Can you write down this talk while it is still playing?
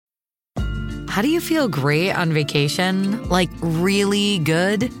How do you feel great on vacation? Like really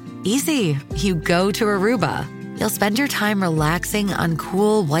good? Easy. You go to Aruba. You'll spend your time relaxing on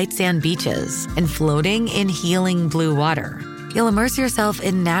cool white sand beaches and floating in healing blue water. You'll immerse yourself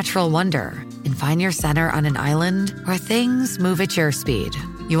in natural wonder and find your center on an island where things move at your speed.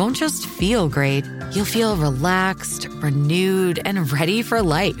 You won't just feel great, you'll feel relaxed, renewed, and ready for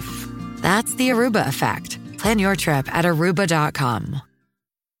life. That's the Aruba effect. Plan your trip at Aruba.com.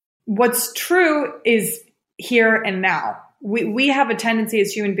 What's true is here and now. We have a tendency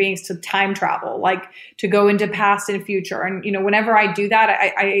as human beings to time travel, like to go into past and future. And, whenever I do that,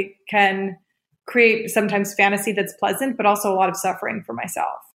 I can create sometimes fantasy that's pleasant, but also a lot of suffering for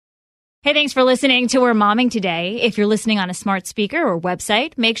myself. Hey, thanks for listening to We're Momming today. If you're listening on a smart speaker or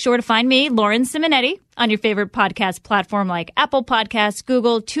website, make sure to find me, Lauren Simonetti, on your favorite podcast platform like Apple Podcasts,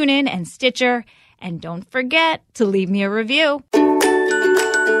 Google, TuneIn, and Stitcher. And don't forget to leave me a review.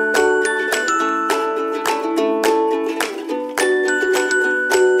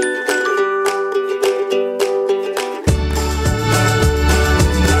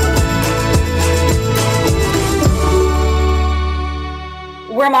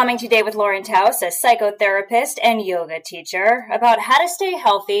 We're Momming today with Lauren Taus, a psychotherapist and yoga teacher, about how to stay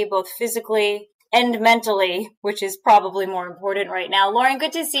healthy, both physically and mentally, which is probably more important right now. Lauren,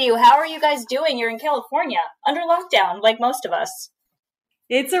 good to see you. How are you guys doing? You're in California, under lockdown, like most of us.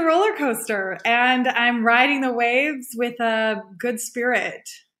 It's a roller coaster, and I'm riding the waves with a good spirit.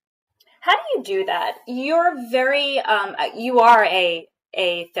 How do you do that? You're you are a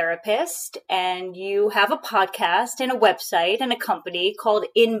therapist, and you have a podcast and a website and a company called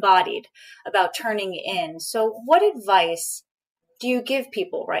Embodied about turning in. So what advice do you give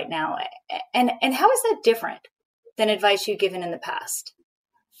people right now? And how is that different than advice you've given in the past?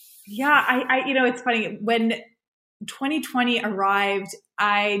 Yeah, it's funny. When 2020 arrived,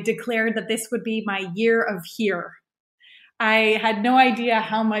 I declared that this would be my year of here. I had no idea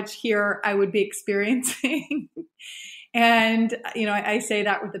how much here I would be experiencing. And, I say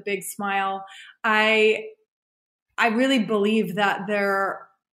that with a big smile. I really believe that there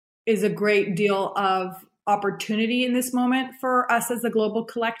is a great deal of opportunity in this moment for us as a global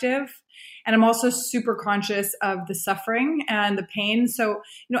collective. And I'm also super conscious of the suffering and the pain. So,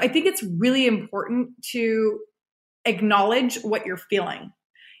 I think it's really important to acknowledge what you're feeling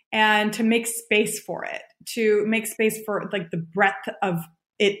and to make space for it, to make space for like the breadth of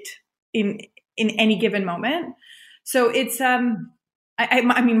it in any given moment. So it's, I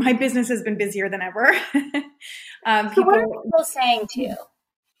mean, my business has been busier than ever. So what are people saying to you?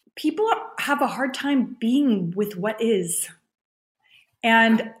 People have a hard time being with what is.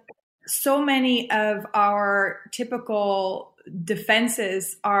 And so many of our typical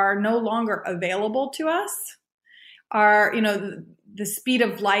defenses are no longer available to us. The speed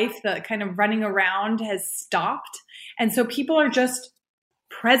of life, the kind of running around has stopped. And so people are just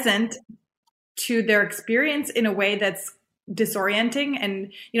present to their experience in a way that's disorienting.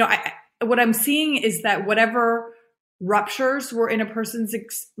 And, what I'm seeing is that whatever ruptures were in a person's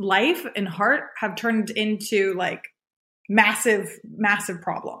life and heart have turned into like massive, massive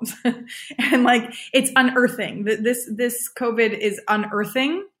problems. And like, it's unearthing. This COVID is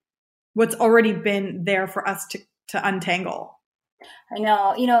unearthing what's already been there for us to untangle. I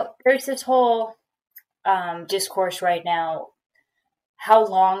know, there's this whole discourse right now. How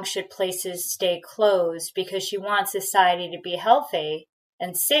long should places stay closed? Because you want society to be healthy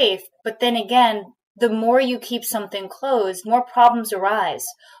and safe. But then again, the more you keep something closed, more problems arise.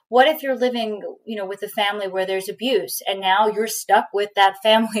 What if you're living, with a family where there's abuse and now you're stuck with that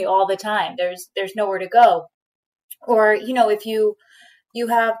family all the time? There's nowhere to go. Or, if you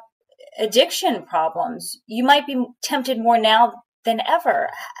have addiction problems, you might be tempted more now than ever.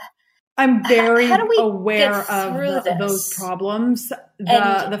 I'm very aware of those problems.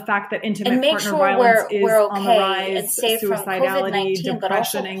 The fact that intimate partner violence is on the rise, suicidality,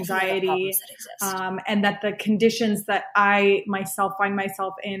 depression, anxiety, and that the conditions that I myself find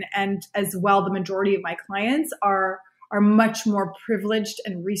myself in, and as well the majority of my clients are much more privileged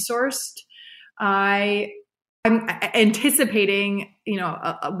and resourced. I'm anticipating,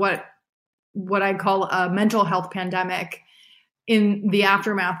 what I call a mental health pandemic in the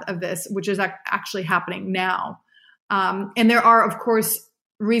aftermath of this, which is actually happening now. And there are, of course,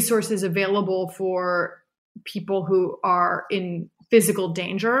 resources available for people who are in physical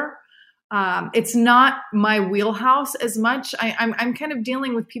danger. It's not my wheelhouse as much. I'm kind of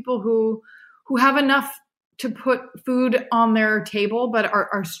dealing with people who have enough to put food on their table, but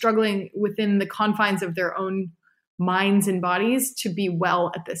are struggling within the confines of their own minds and bodies to be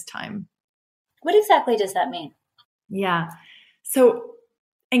well at this time. What exactly does that mean? Yeah. So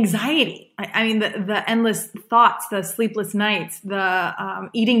anxiety, I mean, the endless thoughts, the sleepless nights, the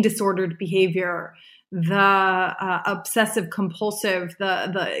eating disordered behavior, the obsessive compulsive,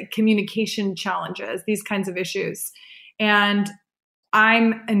 the communication challenges, these kinds of issues. And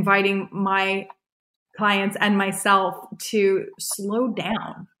I'm inviting my clients and myself to slow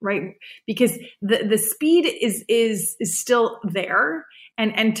down, right? Because the speed is still there,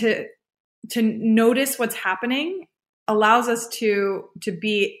 and to notice what's happening allows us to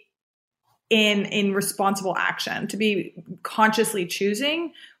be in responsible action, to be consciously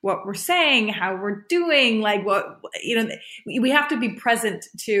choosing what we're saying, how we're doing, like we have to be present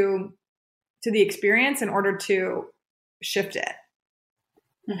to the experience in order to shift it.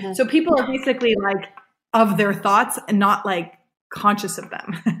 Mm-hmm. So people are basically like of their thoughts and not like conscious of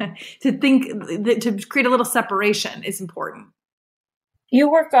them. To think to create a little separation is important. You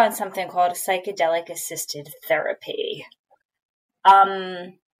work on something called psychedelic assisted therapy.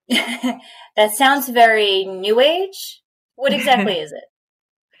 That sounds very new age. What exactly is it?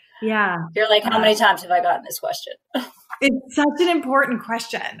 Yeah. You're like, how many times have I gotten this question? It's such an important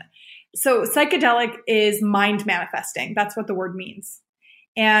question. So psychedelic is mind manifesting. That's what the word means.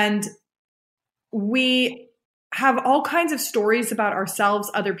 And we have all kinds of stories about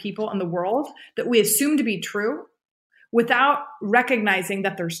ourselves, other people, and the world that we assume to be true without recognizing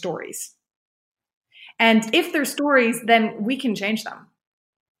that they're stories. And if they're stories, then we can change them.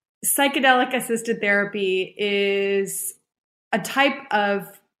 Psychedelic assisted therapy is a type of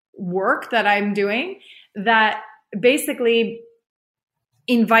work that I'm doing that basically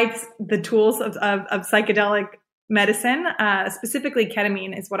invites the tools of psychedelic medicine, specifically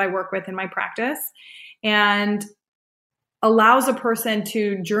ketamine is what I work with in my practice, and allows a person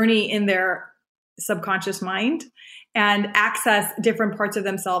to journey in their subconscious mind and access different parts of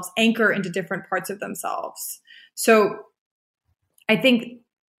themselves, anchor into different parts of themselves. So I think,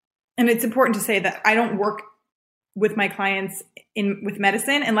 and it's important to say that I don't work with my clients with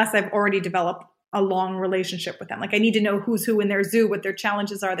medicine unless I've already developed a long relationship with them. Like I need to know who's who in their zoo, what their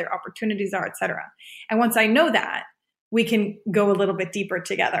challenges are, their opportunities are, et cetera. And once I know that, we can go a little bit deeper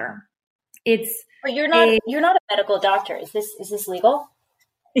together. But you're not a medical doctor. Is this legal?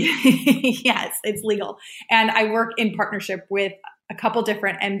 Yes, it's legal. And I work in partnership with a couple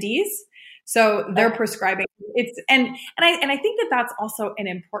different MDs. So they're prescribing and I think that that's also an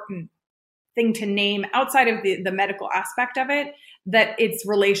important thing to name outside of the medical aspect of it, that it's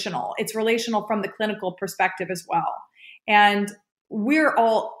relational. It's relational from the clinical perspective as well. And we're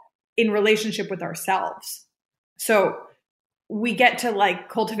all in relationship with ourselves. So we get to like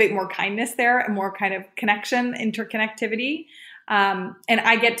cultivate more kindness there and more kind of connection, interconnectivity. And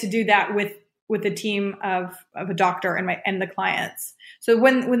I get to do that with a team of a doctor and the clients. So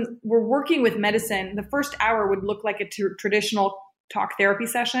when we're working with medicine, the first hour would look like a traditional talk therapy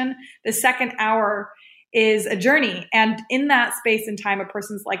session. The second hour is a journey. And in that space and time, a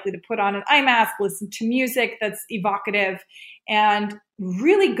person's likely to put on an eye mask, listen to music that's evocative, and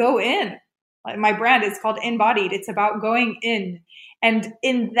really go in. My brand is called Embodied. It's about going in. And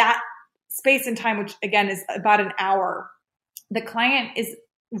in that space and time, which again is about an hour, the client is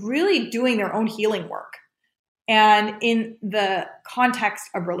really doing their own healing work and in the context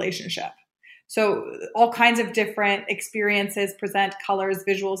of relationship. So all kinds of different experiences present, colors,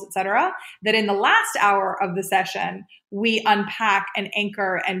 visuals, et cetera, that in the last hour of the session, we unpack and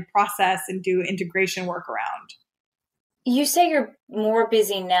anchor and process and do integration work around. You say you're more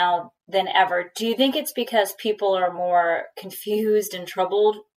busy now than ever. Do you think it's because people are more confused and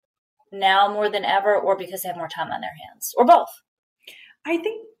troubled now more than ever, or because they have more time on their hands, or both? I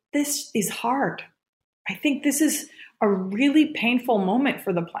think this is hard. I think this is a really painful moment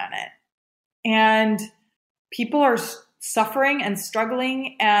for the planet. And people are suffering and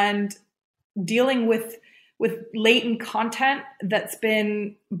struggling and dealing with latent content that's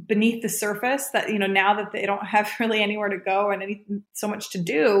been beneath the surface that, now that they don't have really anywhere to go and so much to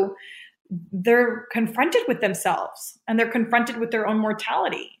do, they're confronted with themselves and they're confronted with their own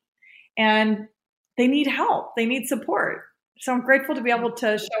mortality and they need help. They need support. So I'm grateful to be able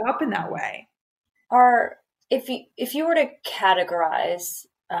to show up in that way. If you were to categorize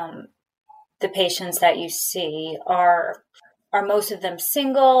the patients that you see, are most of them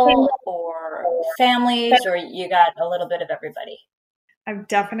single or families, or you got a little bit of everybody? I've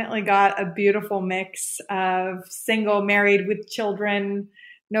definitely got a beautiful mix of single, married, with children,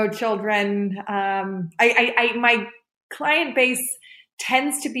 no children. My client base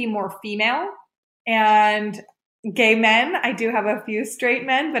tends to be more female and gay men. I do have a few straight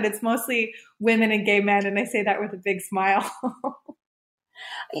men, but it's mostly women and gay men. And I say that with a big smile.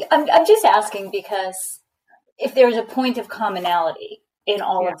 I'm just asking because if there's a point of commonality in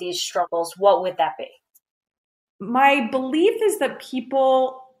all of these struggles, what would that be? My belief is that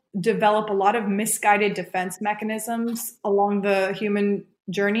people develop a lot of misguided defense mechanisms along the human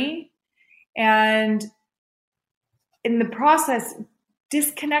journey, and in the process,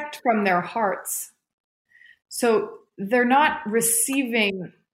 disconnect from their hearts. So they're not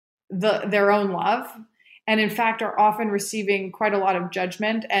receiving their own love, and in fact are often receiving quite a lot of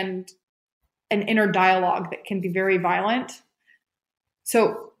judgment and an inner dialogue that can be very violent.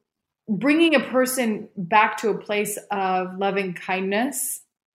 So bringing a person back to a place of loving kindness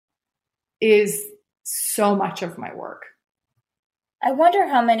is so much of my work. I wonder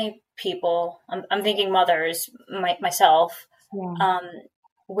how many people, I'm thinking mothers, myself,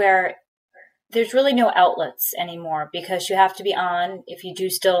 where there's really no outlets anymore because you have to be on. If you do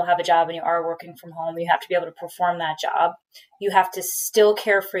still have a job and you are working from home, you have to be able to perform that job. You have to still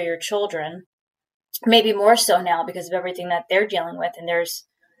care for your children, maybe more so now because of everything that they're dealing with. And there's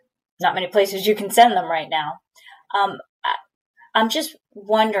not many places you can send them right now. I'm just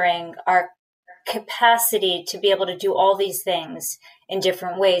wondering our capacity to be able to do all these things in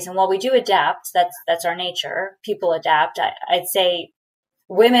different ways. And while we do adapt, that's our nature. People adapt. I'd say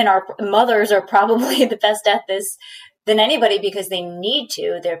mothers are probably the best at this than anybody because they need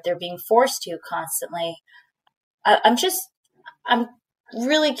to. They're being forced to constantly. I'm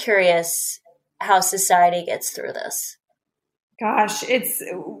really curious how society gets through this. Gosh,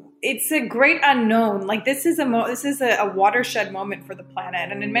 it's a great unknown. Like this is a watershed moment for the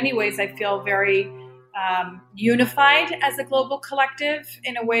planet, and in many ways, I feel very unified as a global collective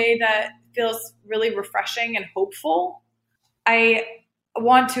in a way that feels really refreshing and hopeful. I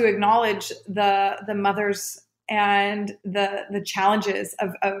want to acknowledge the mothers and the challenges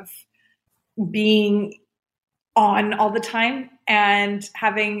of being on all the time and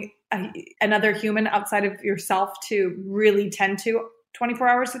having another human outside of yourself to really tend to 24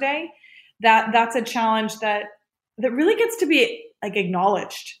 hours a day. That's a challenge that really gets to be like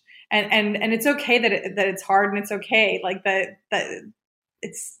acknowledged, and it's okay that it's hard, and it's okay like that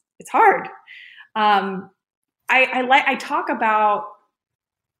it's hard. I talk about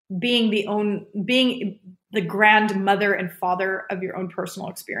being the grandmother and father of your own personal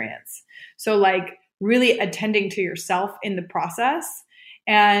experience. So like really attending to yourself in the process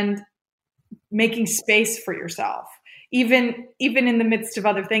and making space for yourself, even in the midst of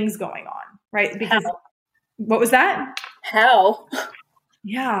other things going on, right? Because What was that? How?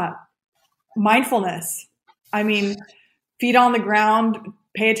 Yeah. Mindfulness. I mean, feet on the ground,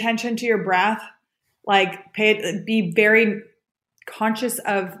 pay attention to your breath, like be very conscious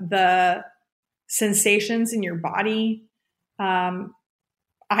of the sensations in your body,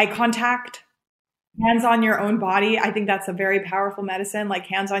 eye contact, hands on your own body. I think that's a very powerful medicine, like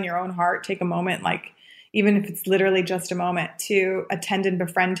hands on your own heart. Take a moment, like even if it's literally just a moment, to attend and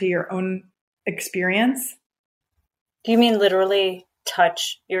befriend to your own experience. Do you mean literally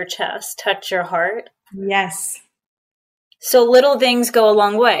touch your chest, touch your heart? Yes. So little things go a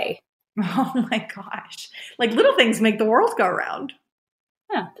long way. Oh my gosh. Like little things make the world go round.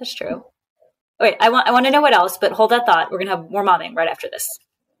 Yeah, that's true. Wait, I want to know what else, but hold that thought. We're going to have more momming right after this.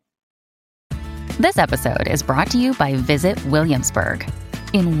 This episode is brought to you by Visit Williamsburg.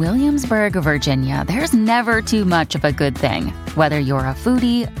 In Williamsburg, Virginia, there's never too much of a good thing. Whether you're a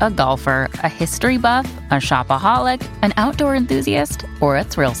foodie, a golfer, a history buff, a shopaholic, an outdoor enthusiast, or a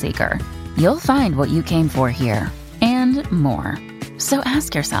thrill seeker, you'll find what you came for here and more. So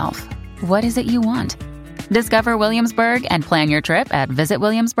ask yourself, what is it you want? Discover Williamsburg and plan your trip at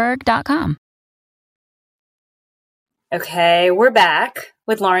visitwilliamsburg.com. Okay, we're back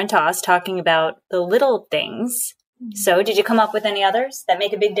with Lauren Toss talking about the little things. So did you come up with any others that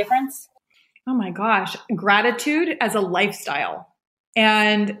make a big difference? Oh my gosh. Gratitude as a lifestyle.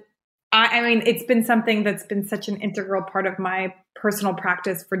 And I mean, it's been something that's been such an integral part of my personal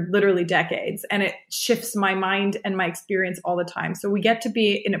practice for literally decades. And it shifts my mind and my experience all the time. So we get to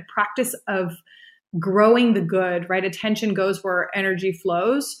be in a practice of growing the good, right? Attention goes where energy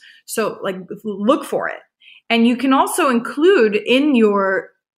flows. So like look for it. And you can also include in your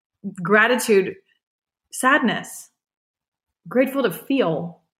gratitude sadness, grateful to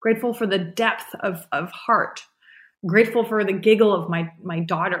feel, grateful for the depth of heart, grateful for the giggle of my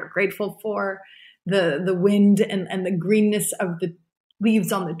daughter, grateful for the wind and the greenness of the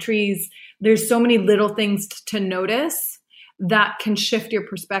leaves on the trees. There's so many little things to notice that can shift your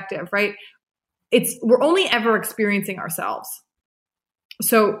perspective, right? We're only ever experiencing ourselves.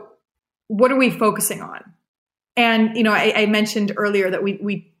 So what are we focusing on? And, you know, I mentioned earlier that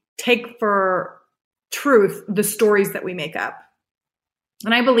we take for truth the stories that we make up.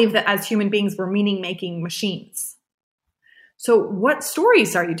 And I believe that as human beings, we're meaning-making machines. So what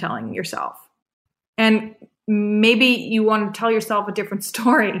stories are you telling yourself? And maybe you want to tell yourself a different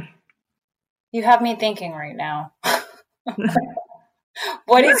story. You have me thinking right now.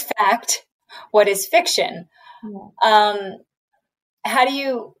 What is fact? What is fiction? How do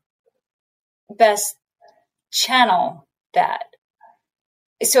you best channel that?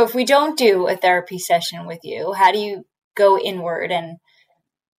 So if we don't do a therapy session with you, how do you go inward and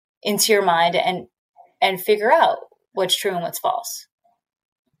into your mind and figure out what's true and what's false?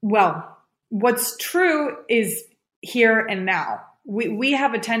 Well, what's true is here and now. We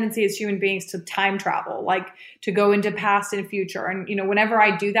have a tendency as human beings to time travel, like to go into past and future. And, whenever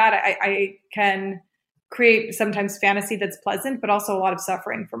I do that, I can create sometimes fantasy that's pleasant, but also a lot of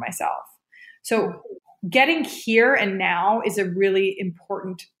suffering for myself. So getting here and now is a really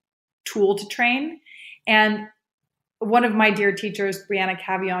important tool to train. And one of my dear teachers, Brianna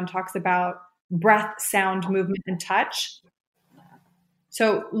Cavion, talks about breath, sound, movement, and touch.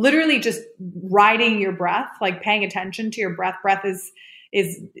 So literally just riding your breath, like paying attention to your breath. Breath is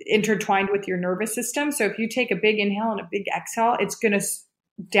intertwined with your nervous system. So if you take a big inhale and a big exhale, it's going to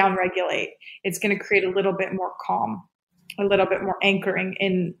downregulate. It's going to create a little bit more calm, a little bit more anchoring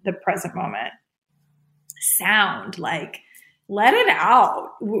in the present moment. Sound, like let it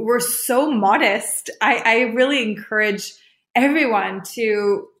out. We're so modest. I really encourage everyone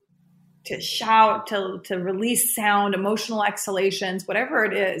to shout, to release sound, emotional exhalations, whatever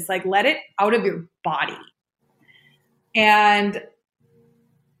it is, like let it out of your body. And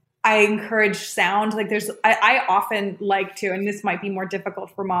I encourage sound. Like I often like to, and this might be more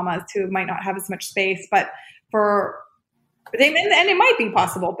difficult for mamas who might not have as much space, but and it might be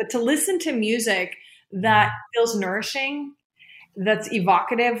possible, but to listen to music that feels nourishing, that's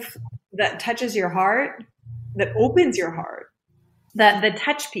evocative, that touches your heart, that opens your heart. The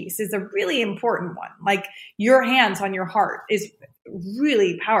touch piece is a really important one. Like your hands on your heart is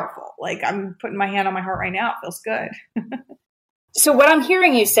really powerful. Like I'm putting my hand on my heart right now. It feels good. So what I'm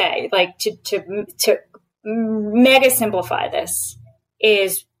hearing you say, like to mega simplify this,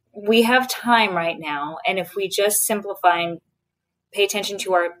 is we have time right now. And if we just simplify and pay attention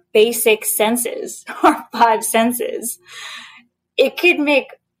to our basic senses, our 5 senses, it could make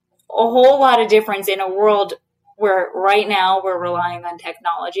a whole lot of difference in a world where right now we're relying on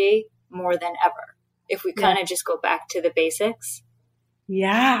technology more than ever. If we kind of just go back to the basics.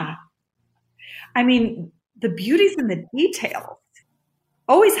 Yeah. I mean, the beauty's in the details.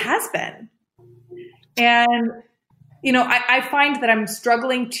 Always has been. And, I find that I'm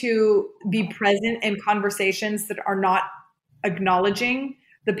struggling to be present in conversations that are not acknowledging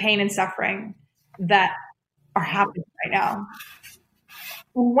the pain and suffering that are happening right now.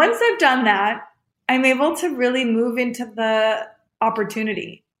 Once I've done that, I'm able to really move into the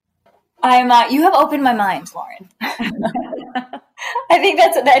opportunity. You have opened my mind, Lauren. I think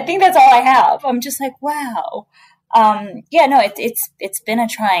that's all I have. I'm just like, wow. It's been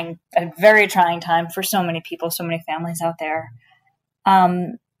a very trying time for so many people, so many families out there.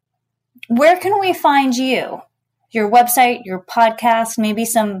 Where can we find you? Your website, your podcast, maybe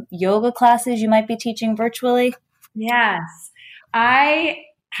some yoga classes you might be teaching virtually? Yes. I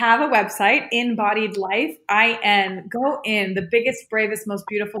have a website, Embodied Life, IN. Go in. The biggest, bravest, most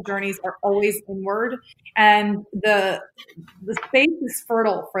beautiful journeys are always inward. And the space is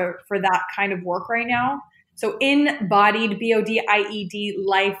fertile for that kind of work right now. So Embodied, BODIED,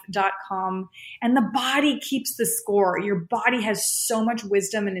 life.com. And the body keeps the score. Your body has so much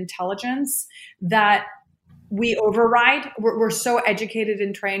wisdom and intelligence that we override. We're so educated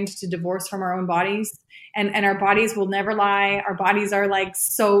and trained to divorce from our own bodies. And our bodies will never lie. Our bodies are like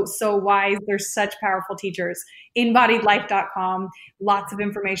so wise. They're such powerful teachers. Embodiedlife.com. Lots of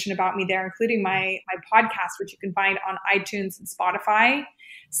information about me there, including my podcast, which you can find on iTunes and Spotify.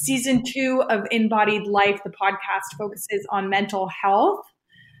 Season 2 of Embodied Life, the podcast, focuses on mental health,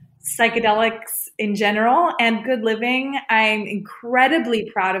 psychedelics in general, and good living. I'm incredibly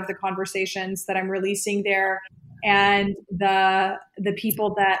proud of the conversations that I'm releasing there and the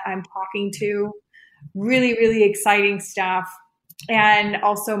people that I'm talking to. Really, really exciting stuff. And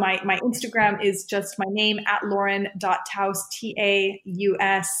also my Instagram is just my name @lauren.taus,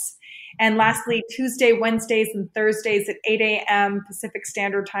 TAUS. And lastly, Tuesday, Wednesdays, and Thursdays at 8 a.m. Pacific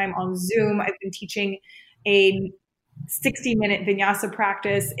Standard Time on Zoom, I've been teaching a 60-minute vinyasa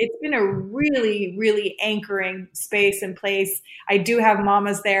practice. It's been a really, really anchoring space and place. I do have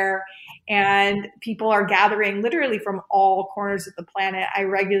mamas there, and people are gathering literally from all corners of the planet. I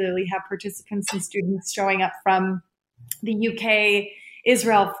regularly have participants and students showing up from the UK,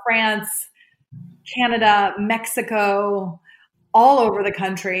 Israel, France, Canada, Mexico, all over the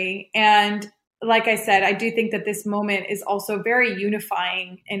country. And like I said, I do think that this moment is also very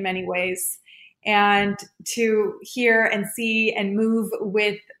unifying in many ways. And to hear and see and move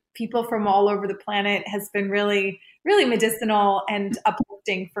with people from all over the planet has been really, really medicinal and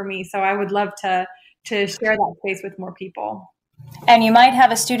uplifting for me. So I would love to share that space with more people. And you might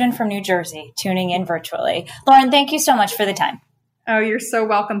have a student from New Jersey tuning in virtually. Lauren, thank you so much for the time. Oh, you're so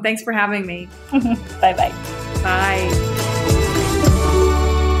welcome. Thanks for having me. Bye-bye. Bye.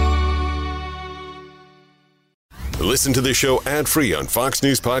 Listen to the show ad-free on Fox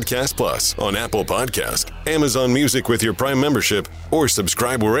News Podcast Plus, on Apple Podcast, Amazon Music with your Prime membership, or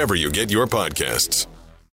subscribe wherever you get your podcasts.